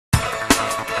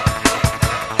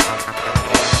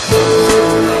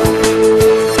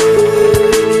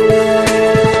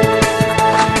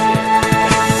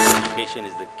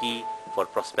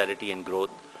prosperity and growth.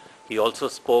 He also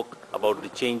spoke about the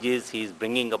changes he is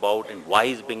bringing about and why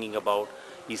he is bringing about.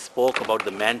 He spoke about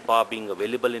the manpower being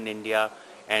available in India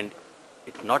and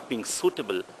it not being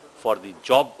suitable for the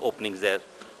job openings there,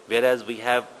 whereas we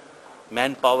have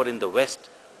manpower in the West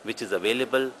which is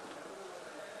available,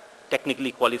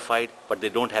 technically qualified, but they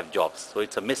don't have jobs. So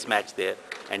it's a mismatch there,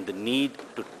 and the need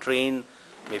to train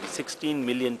maybe 16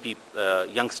 million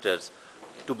youngsters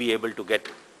to be able to get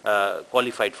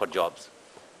qualified for jobs.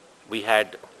 We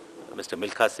had Mr.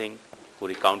 Milkha Singh, who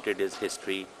recounted his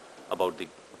history about the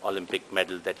Olympic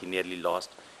medal that he nearly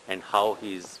lost and how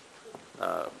he's,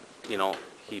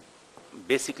 he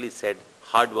basically said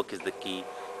hard work is the key,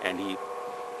 and he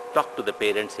talked to the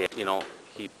parents here.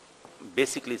 He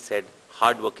basically said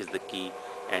hard work is the key,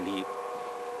 and he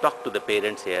talked to the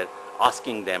parents here,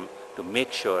 asking them to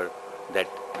make sure that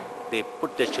they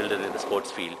put their children in the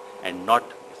sports field and not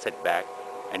sit back.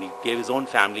 And he gave his own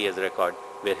family as a record,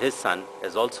 where his son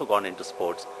has also gone into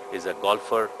sports, is a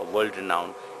golfer of world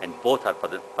renown, and both are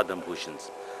Padma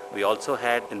Bhushans. We also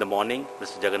had in the morning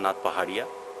Mr. Jagannath Pahadia.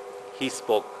 He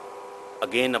spoke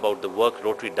again about the work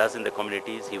Rotary does in the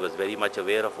communities. He was very much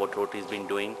aware of what Rotary has been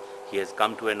doing. He has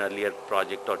come to an earlier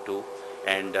project or two,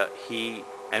 and he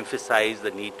emphasized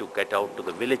the need to get out to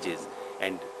the villages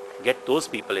and get those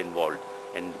people involved.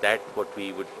 And that's what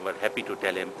we were happy to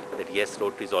tell him, that yes,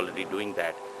 Rotary is already doing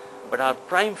that. But our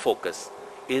prime focus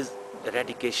is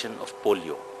eradication of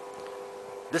polio.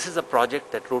 This is a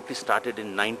project that Rotary started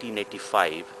in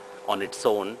 1985 on its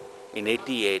own. In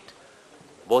 88,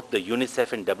 both the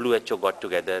UNICEF and WHO got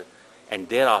together, and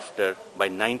thereafter, by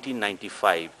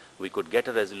 1995, we could get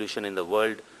a resolution in the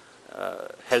World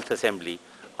Health Assembly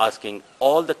asking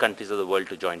all the countries of the world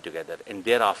to join together. And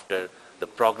thereafter, the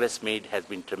progress made has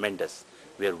been tremendous,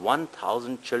 where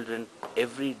 1,000 children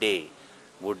every day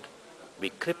would be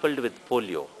crippled with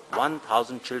polio.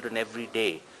 1,000 children every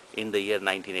day in the year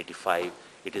 1985.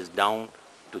 It is down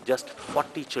to just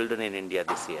 40 children in India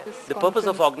this year. The purpose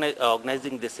of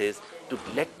organizing this is to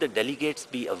let the delegates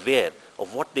be aware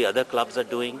of what the other clubs are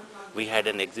doing. We had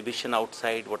an exhibition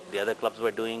outside, what the other clubs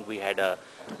were doing. We had a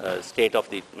state of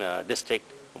the district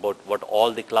about what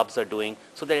all the clubs are doing,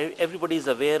 so that everybody is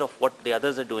aware of what the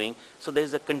others are doing. So there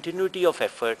is a continuity of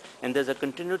effort, and there's a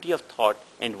continuity of thought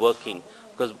and working,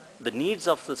 because the needs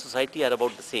of the society are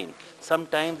about the same.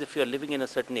 Sometimes if you are living in a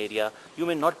certain area, you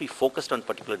may not be focused on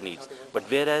particular needs, but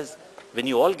whereas when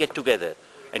you all get together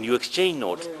and you exchange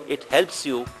notes, it helps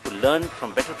you to learn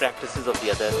from better practices of the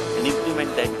other and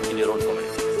implement that in your own community.